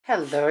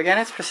Hello again,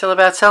 it's Priscilla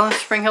Batzell in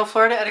Spring Hill,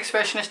 Florida at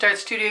Expressionist Art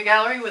Studio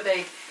Gallery with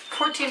a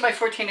 14 by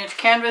 14 inch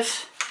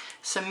canvas,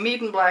 some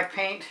Meeden black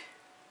paint,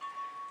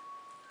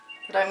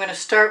 but I'm going to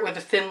start with a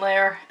thin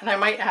layer and I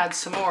might add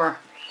some more.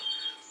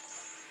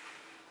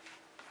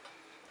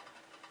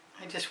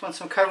 I just want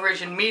some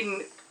coverage, and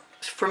Meeden,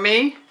 for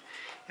me,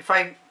 if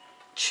I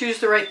choose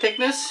the right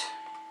thickness,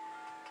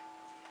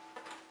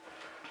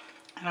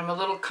 and I'm a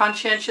little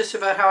conscientious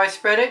about how I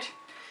spread it,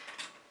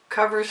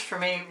 covers for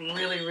me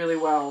really, really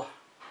well.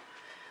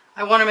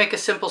 I want to make a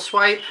simple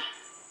swipe,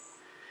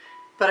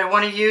 but I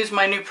want to use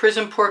my new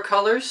Prism Pour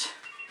colors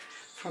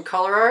from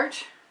Color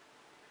Art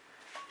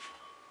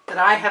that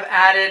I have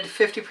added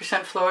 50%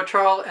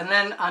 Floetrol, and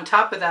then on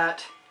top of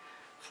that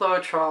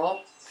Floetrol,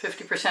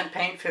 50%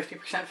 paint, 50%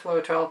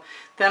 Floetrol,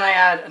 then I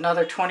add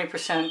another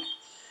 20%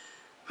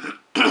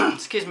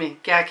 excuse me,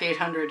 GAC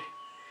 800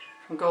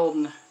 from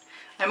Golden.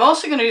 I'm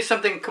also going to do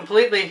something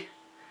completely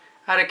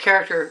out of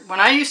character. When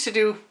I used to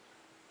do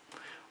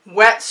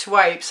wet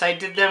swipes, I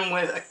did them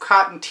with a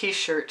cotton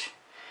t-shirt,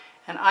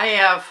 and I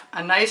have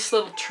a nice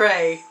little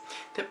tray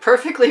that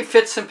perfectly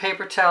fits some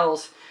paper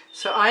towels.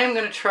 So I am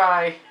going to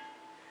try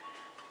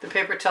the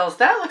paper towels.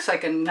 That looks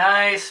like a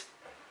nice,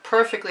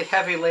 perfectly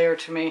heavy layer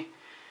to me,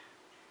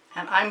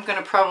 and I'm going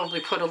to probably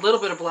put a little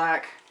bit of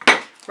black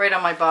right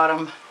on my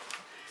bottom.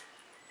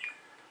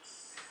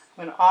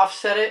 I'm going to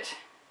offset it.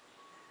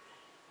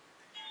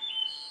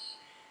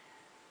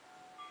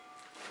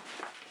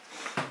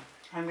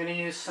 I'm going to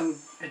use some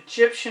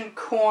Egyptian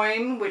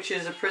coin, which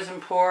is a Prism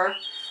Pour.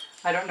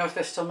 I don't know if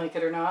they still make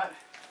it or not.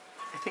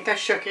 I think I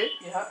shook it,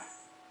 yeah.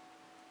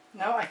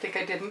 No, I think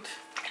I didn't.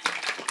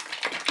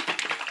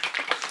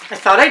 I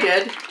thought I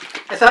did.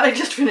 I thought I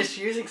just finished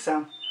using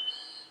some.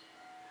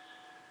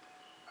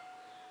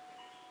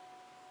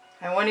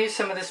 I want to use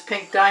some of this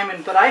pink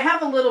diamond, but I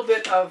have a little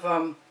bit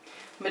of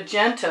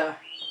magenta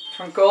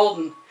from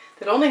Golden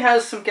that only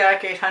has some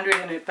GAC 800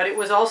 in it, but it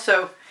was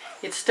also,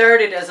 it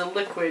started as a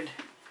liquid.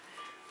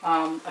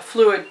 A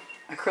fluid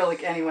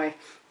acrylic anyway.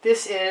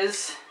 This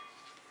is,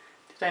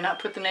 did I not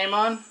put the name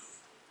on?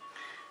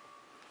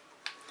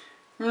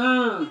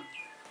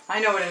 I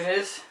know what it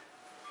is.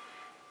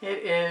 It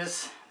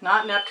is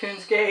not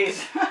Neptune's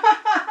Gaze.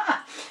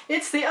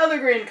 It's the other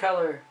green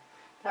color.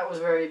 That was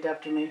very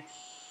adept of me.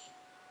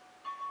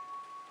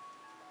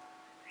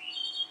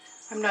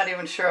 I'm not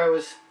even sure I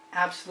was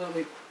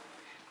absolutely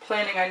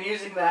planning on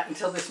using that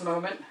until this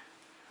moment.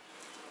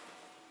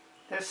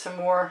 There's some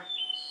more.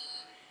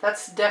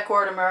 That's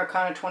Decor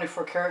Americana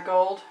 24 karat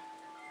gold.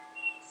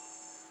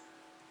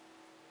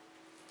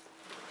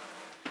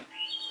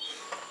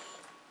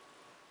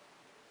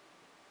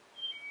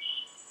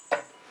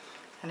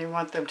 And I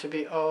want them to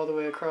be all the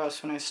way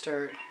across when I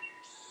start,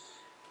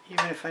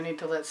 even if I need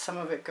to let some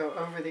of it go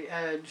over the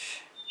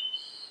edge.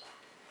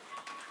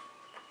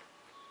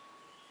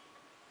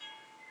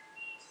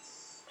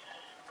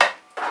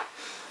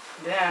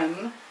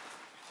 Then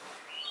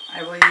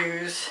I will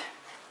use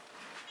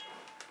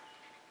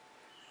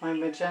my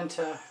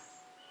magenta.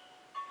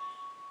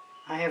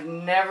 I have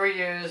never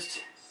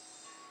used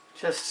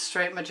just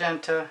straight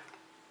magenta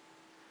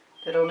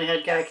that only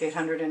had GAC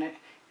 800 in it.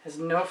 It has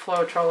no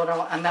Floetrol at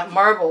all, and that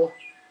marble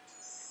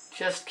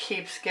just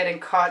keeps getting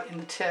caught in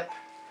the tip,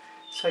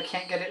 so I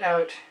can't get it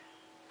out.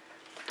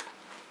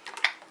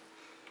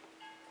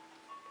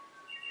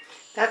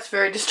 That's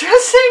very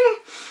distressing.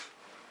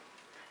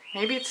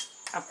 Maybe it's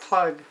a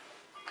plug.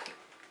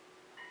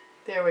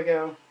 There we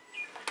go.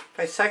 If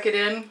I suck it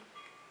in,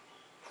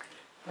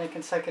 I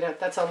can suck it out.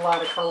 That's a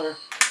lot of color.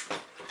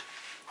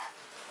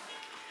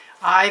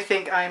 I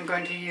think I'm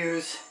going to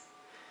use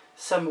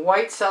some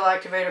white cell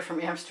activator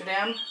from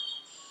Amsterdam.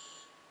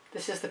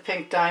 This is the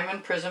pink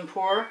diamond Prism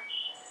Pour.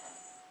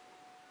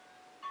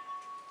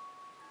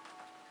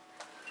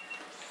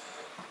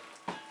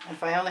 And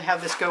if I only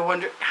have this go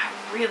under, I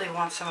really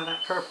want some of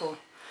that purple.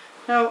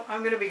 No,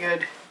 I'm going to be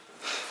good.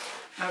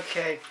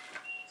 Okay.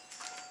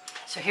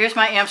 So here's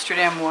my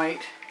Amsterdam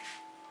white,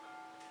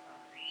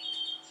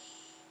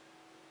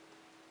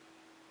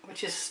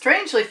 which is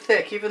strangely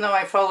thick, even though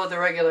I followed the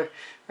regular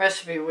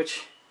recipe,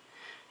 which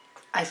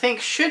I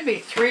think should be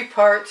 3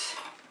 parts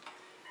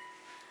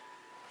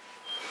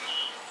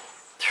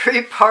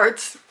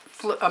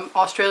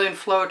Australian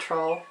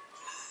Floetrol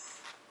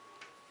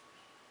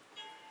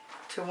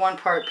to 1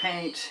 part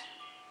paint.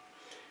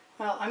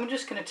 Well, I'm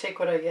just going to take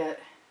what I get.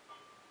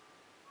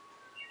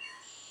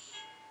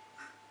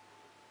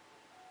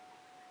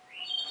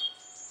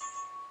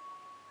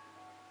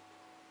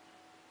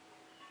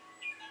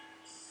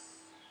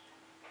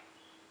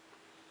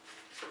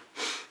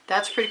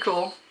 That's pretty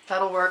cool.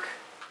 That'll work.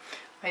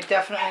 I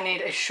definitely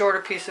need a shorter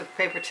piece of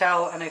paper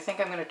towel, and I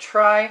think I'm going to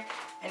try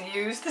and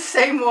use the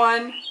same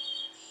one.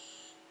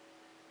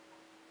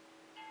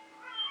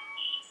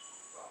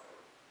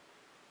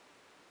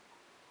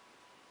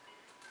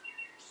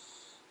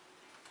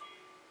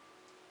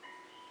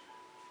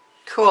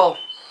 Cool.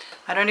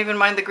 I don't even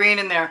mind the green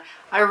in there.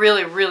 I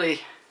really, really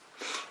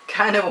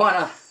kind of want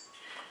to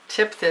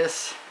tip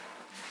this.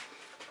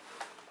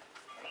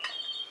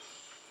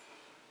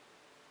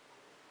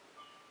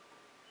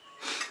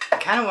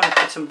 kind of want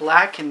to put some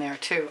black in there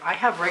too. I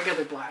have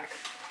regular black.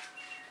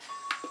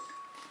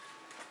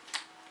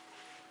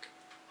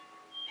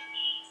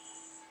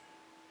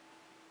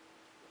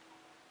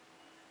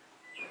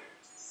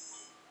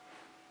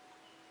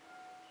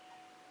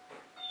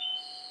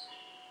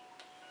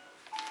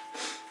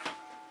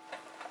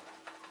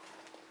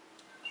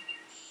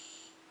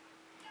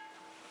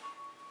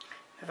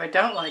 If I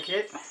don't like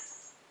it,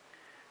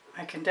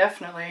 I can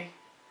definitely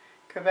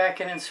go back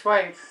in and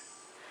swipe.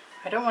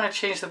 I don't want to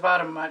change the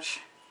bottom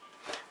much,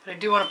 but I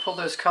do want to pull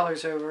those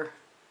colors over,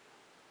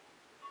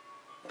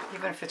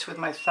 even if it's with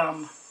my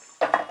thumb.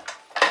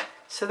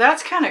 So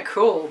that's kind of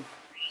cool.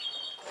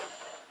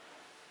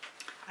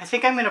 I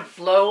think I'm going to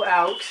blow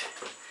out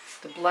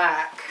the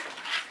black.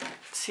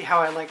 Let's see how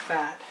I like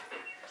that.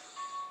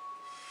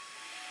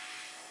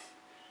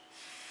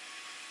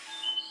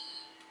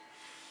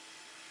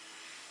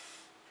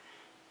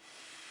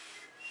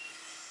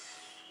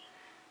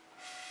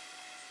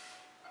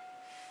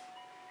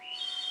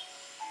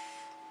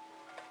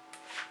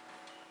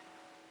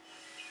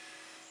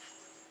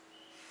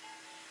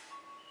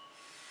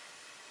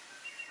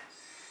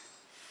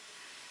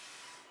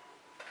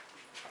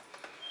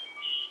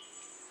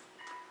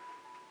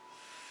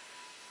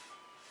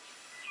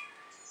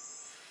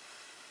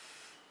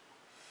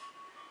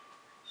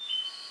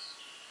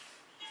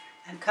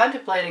 I'm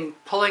contemplating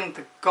pulling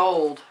the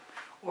gold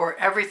or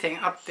everything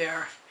up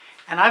there,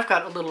 and I've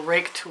got a little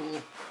rake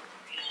tool.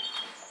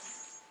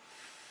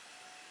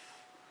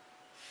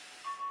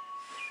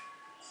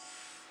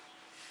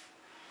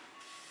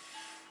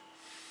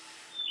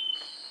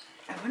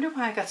 I wonder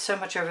why I got so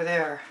much over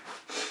there.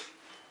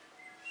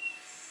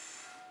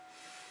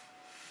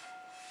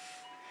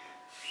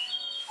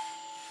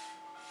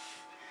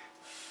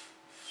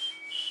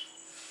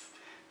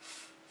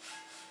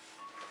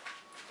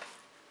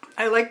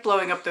 I like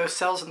blowing up those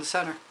cells in the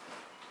center.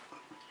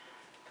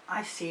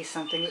 I see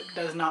something that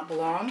does not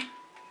belong.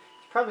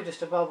 It's probably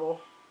just a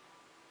bubble.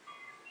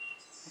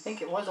 I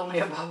think it was only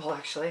a bubble,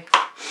 actually.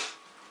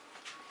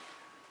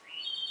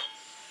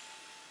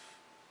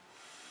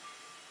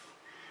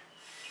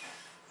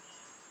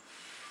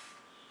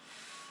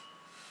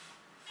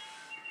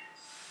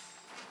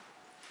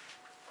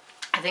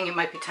 I think it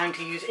might be time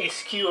to use a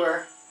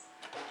skewer.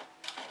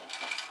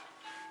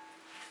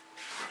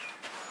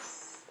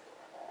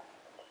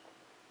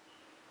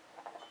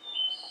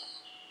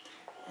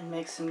 And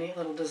make some neat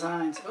little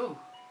designs. Oh,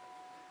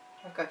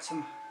 I've got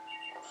some.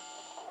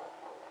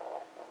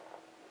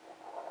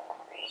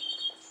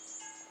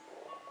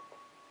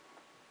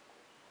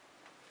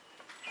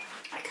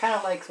 I kind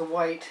of like the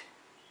white.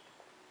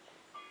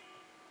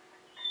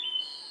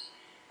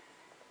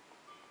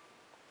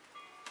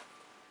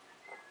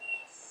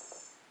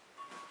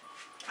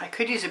 I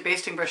could use a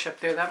basting brush up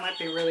there. That might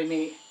be really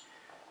neat.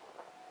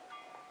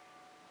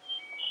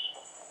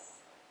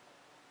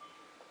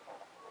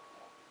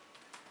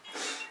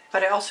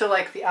 But I also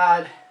like the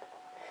odd.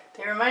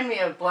 They remind me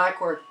of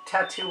blackwork,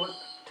 tattoo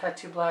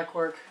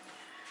blackwork.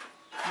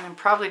 And I'm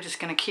probably just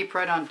going to keep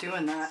right on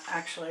doing that,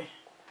 actually.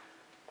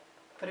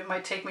 But it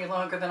might take me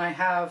longer than I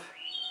have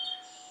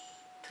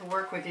to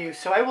work with you.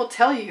 So I will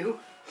tell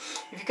you,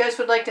 if you guys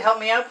would like to help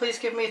me out, please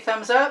give me a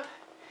thumbs up.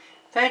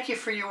 Thank you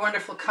for your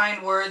wonderful,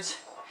 kind words.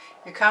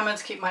 Your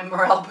comments keep my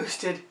morale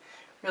boosted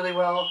really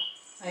well.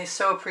 I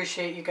so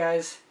appreciate you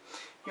guys.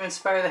 You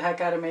inspire the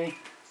heck out of me.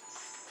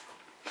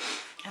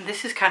 And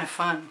this is kind of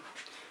fun.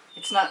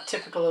 It's not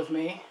typical of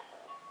me,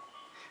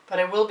 but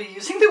I will be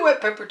using the wet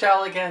paper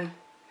towel again.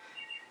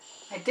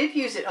 I did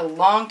use it a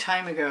long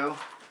time ago,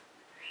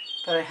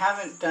 but I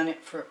haven't done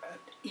it for an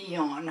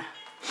eon.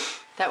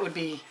 That would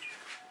be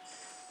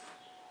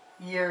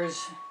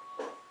years,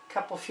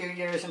 few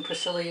years in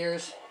Priscilla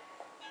years.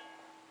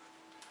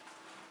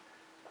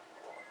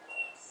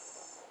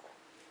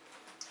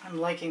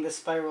 I'm liking the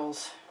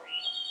spirals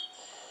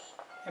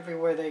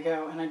everywhere they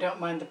go, and I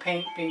don't mind the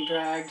paint being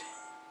dragged.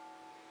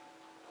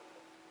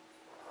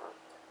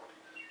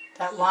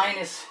 That line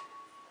is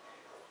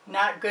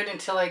not good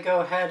until I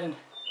go ahead and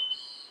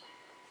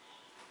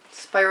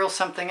spiral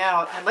something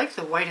out. I like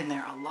the white in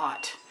there a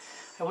lot.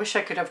 I wish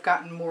I could have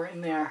gotten more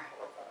in there.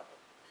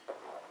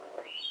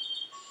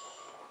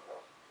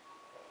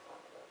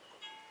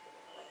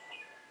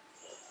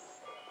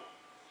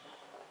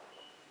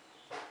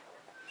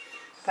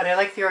 But I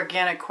like the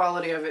organic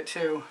quality of it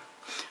too.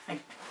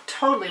 I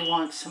totally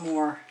want some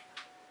more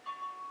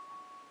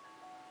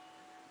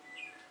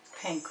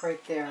pink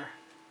right there.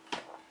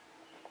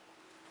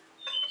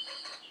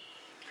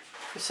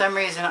 For some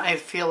reason, I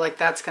feel like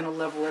that's going to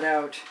level it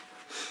out.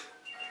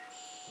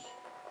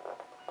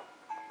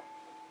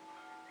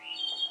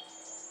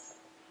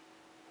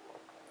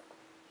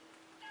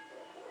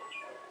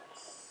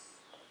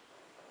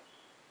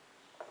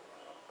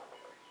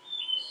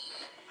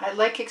 I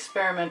like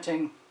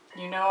experimenting.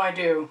 You know I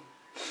do.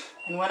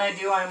 And when I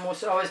do, I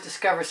almost always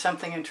discover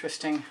something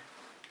interesting.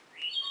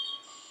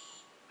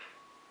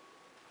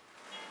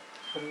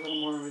 Put a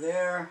little more over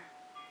there.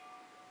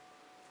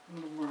 A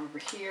little more over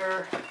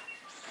here.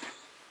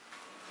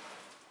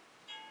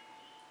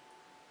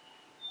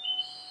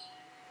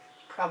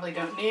 Probably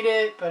don't need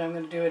it, but I'm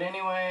going to do it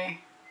anyway.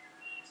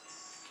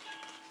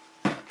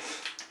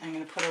 I'm going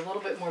to put a little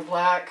bit more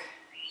black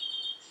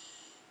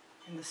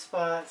in the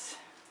spots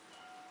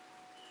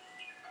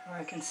where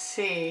I can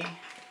see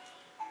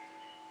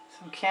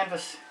some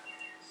canvas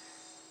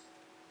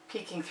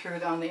peeking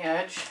through on the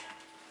edge.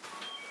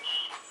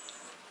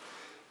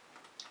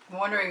 I'm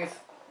wondering if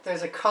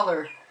there's a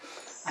color,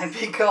 I'm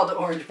being called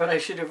orange, but I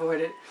should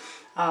avoid it,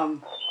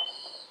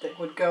 that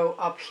would go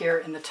up here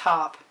in the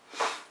top.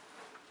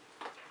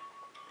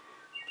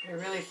 But I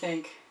really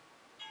think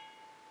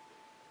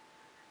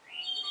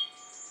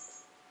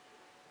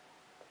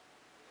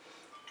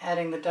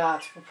adding the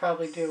dots will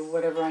probably do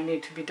whatever I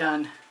need to be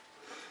done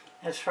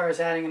as far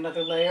as adding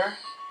another layer.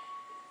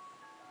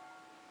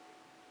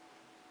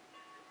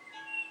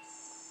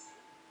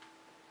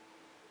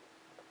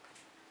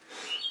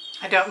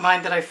 I don't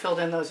mind that I filled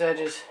in those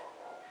edges.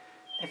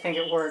 I think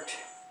it worked.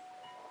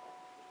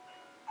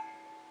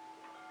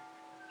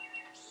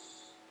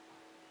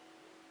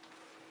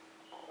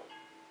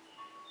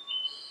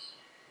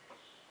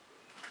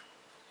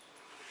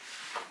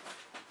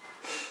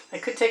 I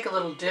could take a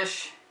little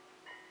dish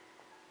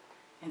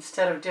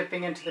instead of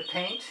dipping into the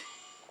paint.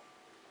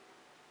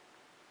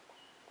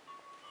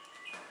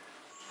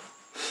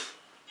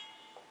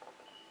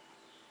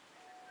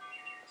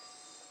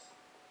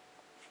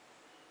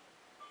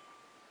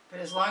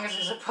 But as long as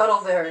there's a puddle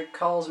there, it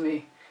calls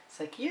me. It's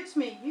like, use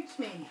me, use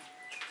me.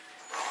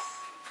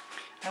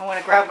 I want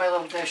to grab my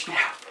little dish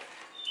now.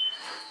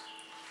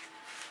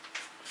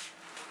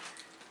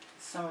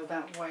 Some of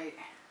that white.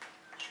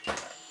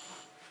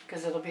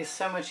 Because it'll be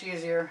so much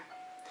easier.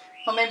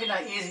 Well, maybe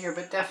not easier,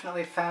 but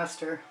definitely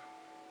faster.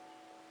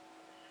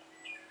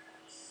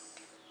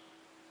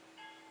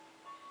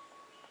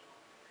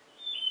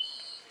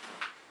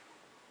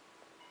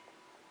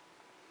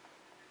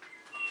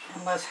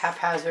 And less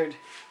haphazard.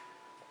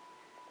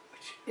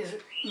 Which is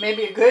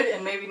maybe a good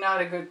and maybe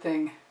not a good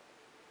thing.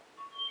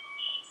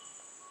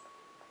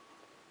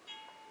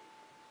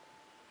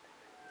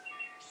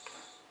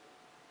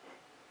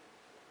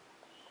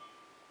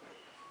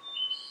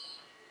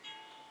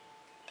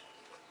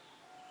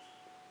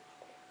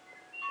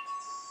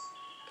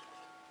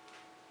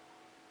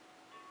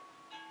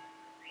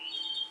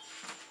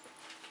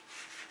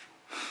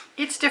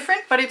 It's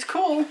different, but it's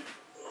cool.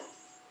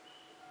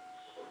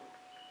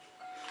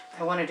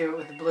 I want to do it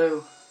with the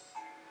blue.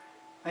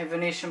 My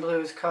Venetian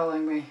blue is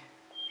calling me.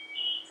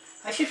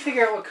 I should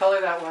figure out what color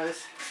that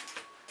was.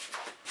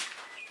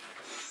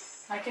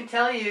 I can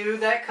tell you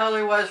that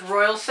color was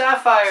Royal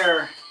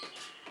Sapphire.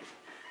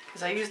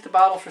 Because I used the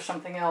bottle for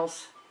something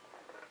else.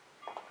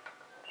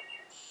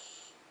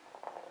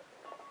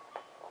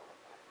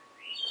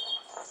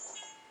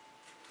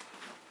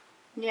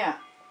 Yeah,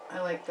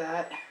 I like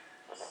that.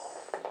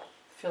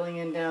 Filling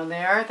in down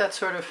there. That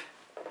sort of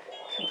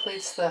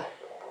completes the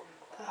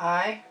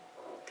eye.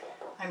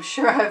 I'm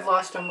sure I've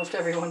lost almost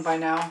everyone by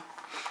now.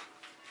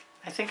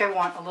 I think I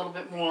want a little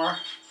bit more.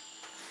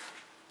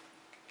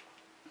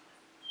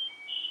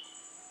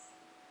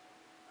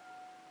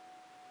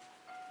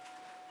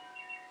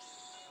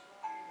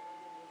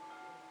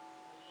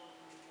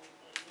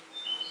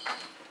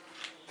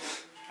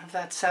 Of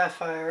that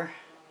sapphire.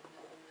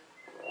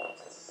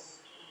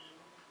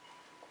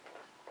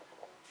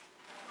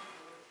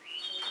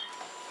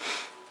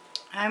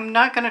 I'm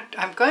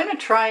going to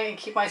try and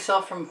keep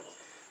myself from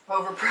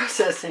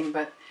over-processing,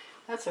 but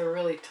that's a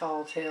really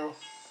tall tale.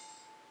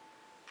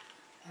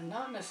 And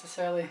not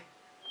necessarily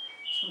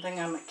something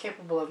I'm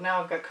capable of.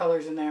 Now I've got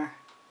colors in there.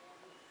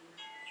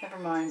 Never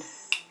mind.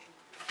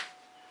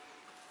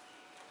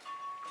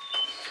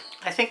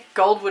 I think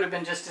gold would have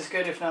been just as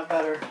good, if not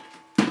better.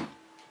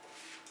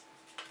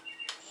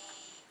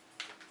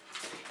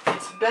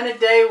 It's been a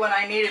day when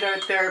I needed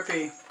art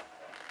therapy.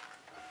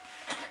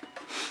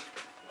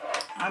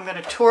 I'm going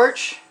to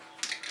torch.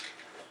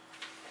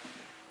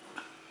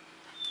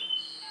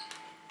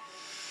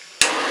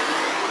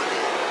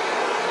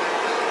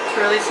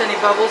 To release any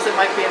bubbles that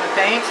might be in the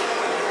paint.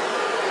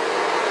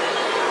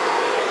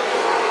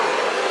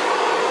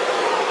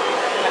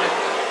 I'm going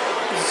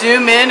to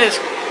zoom in as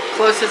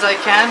close as I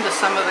can to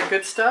some of the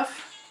good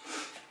stuff.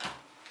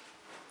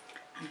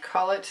 And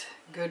call it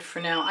good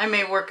for now. I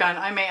may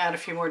add a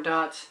few more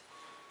dots.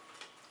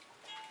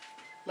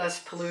 Less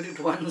polluted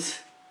ones.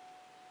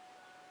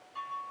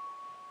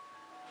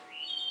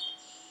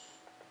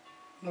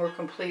 More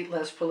complete,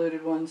 less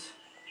polluted ones.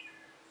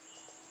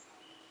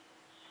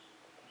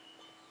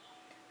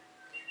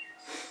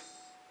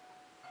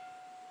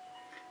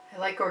 I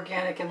like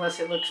organic unless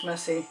it looks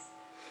messy.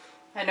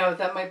 I know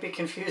that might be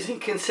confusing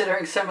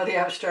considering some of the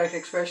abstract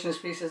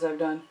expressionist pieces I've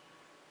done.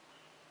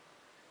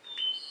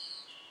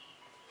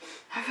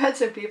 I've had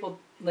some people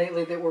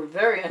lately that were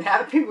very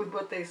unhappy with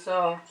what they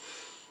saw.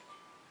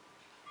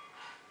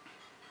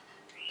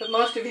 But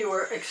most of you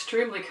were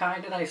extremely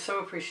kind, and I so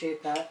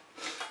appreciate that.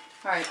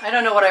 Alright, I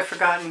don't know what I've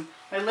forgotten.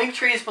 My link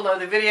tree is below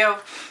the video.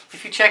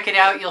 If you check it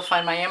out, you'll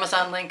find my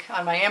Amazon link.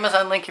 On my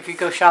Amazon link, if you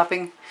go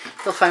shopping,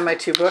 you'll find my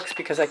 2 books,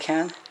 because I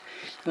can,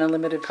 and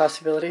Unlimited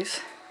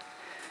Possibilities.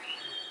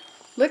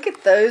 Look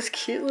at those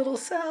cute little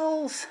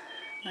cells.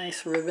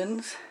 Nice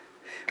ribbons.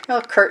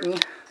 Well, curtain.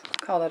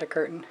 I'll call that a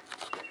curtain.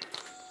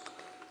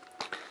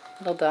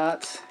 Little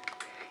dots.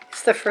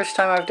 It's the first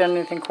time I've done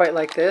anything quite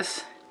like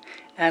this.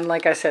 And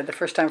like I said, the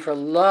first time for a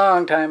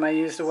long time I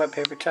used a wet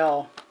paper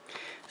towel.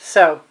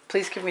 So,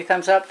 please give me a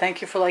thumbs up.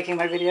 Thank you for liking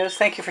my videos.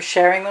 Thank you for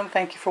sharing them.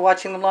 Thank you for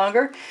watching them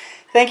longer.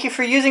 Thank you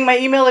for using my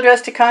email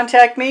address to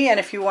contact me. And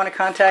if you want to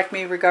contact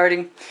me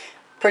regarding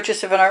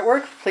purchase of an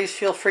artwork, please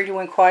feel free to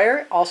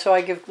inquire. Also,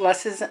 I give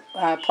lessons,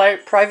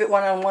 private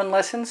one-on-one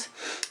lessons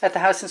at the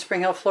house in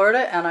Spring Hill,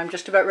 Florida. And I'm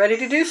just about ready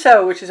to do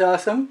so, which is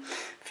awesome.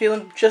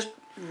 Feeling just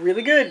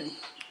really good.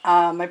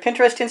 My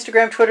Pinterest,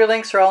 Instagram, Twitter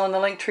links are all in the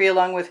link tree,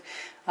 along with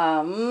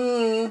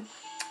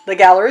the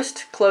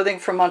Gallerist, clothing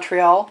from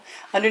Montreal.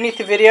 Underneath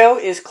the video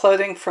is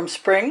clothing from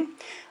Spring.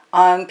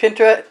 On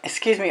Pinterest,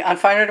 on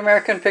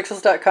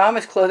fineartamericaandpixels.com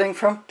is clothing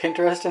from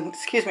Pinterest, and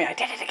I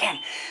did it again.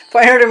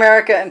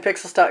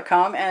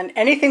 fineartamericaandpixels.com, and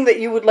anything that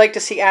you would like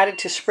to see added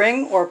to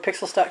Spring or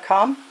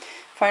pixels.com,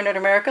 Fine Art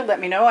America, let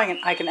me know.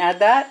 I can add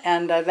that,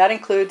 and that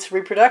includes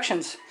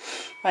reproductions.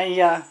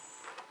 I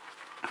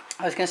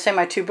was going to say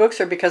my 2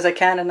 books are Because I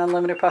Can and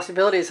Unlimited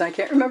Possibilities. I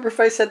can't remember if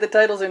I said the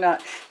titles or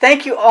not.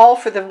 Thank you all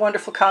for the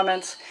wonderful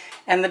comments,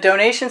 and the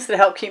donations that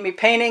help keep me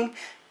painting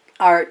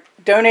are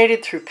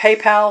donated through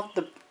PayPal.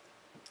 The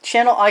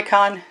channel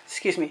icon,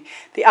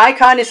 the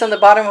icon is on the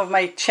bottom of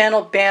my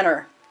channel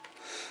banner.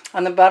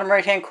 On the bottom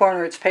right-hand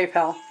corner, it's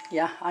PayPal.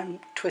 Yeah, I'm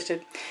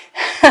twisted.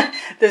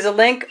 There's a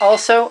link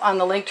also on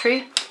the link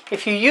tree.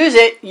 If you use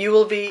it, you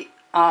will be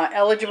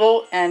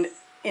eligible and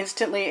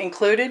instantly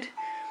included,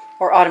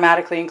 or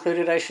automatically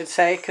included, I should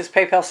say, because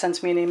PayPal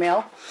sends me an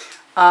email,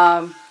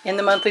 in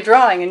the monthly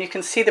drawing. And you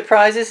can see the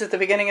prizes at the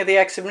beginning of the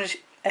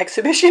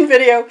exhibition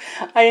video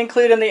I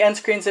include on the end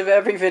screens of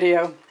every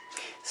video.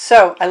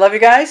 So, I love you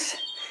guys.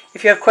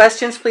 If you have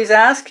questions, please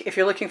ask. If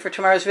you're looking for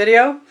tomorrow's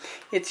video,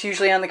 it's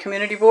usually on the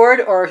community board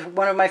or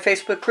one of my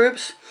Facebook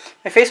groups.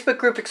 My Facebook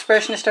group,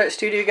 Expressionist Art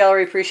Studio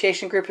Gallery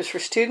Appreciation Group, is for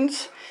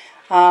students.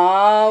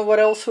 What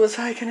else was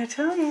I going to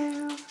tell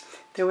you?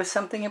 There was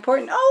something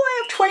important. Oh,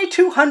 I have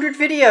 2,200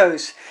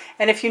 videos.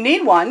 And if you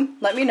need one,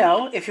 let me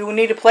know. If you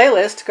need a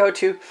playlist, go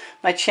to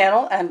my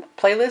channel and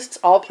playlists,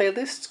 all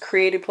playlists,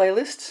 created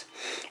playlists.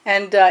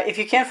 And if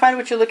you can't find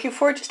what you're looking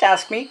for, just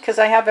ask me, because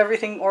I have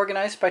everything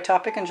organized by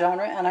topic and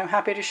genre, and I'm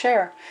happy to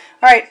share.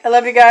 All right, I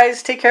love you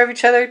guys. Take care of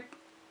each other.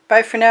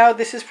 Bye for now.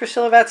 This is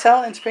Priscilla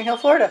Batzell in Spring Hill,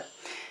 Florida.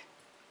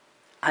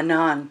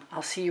 Anon.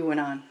 I'll see you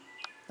anon.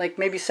 Like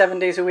maybe 7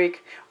 days a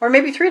week, or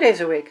maybe 3 days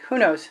a week. Who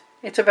knows?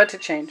 It's about to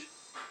change.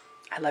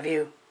 I love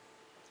you.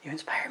 You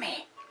inspire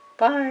me.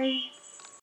 Bye.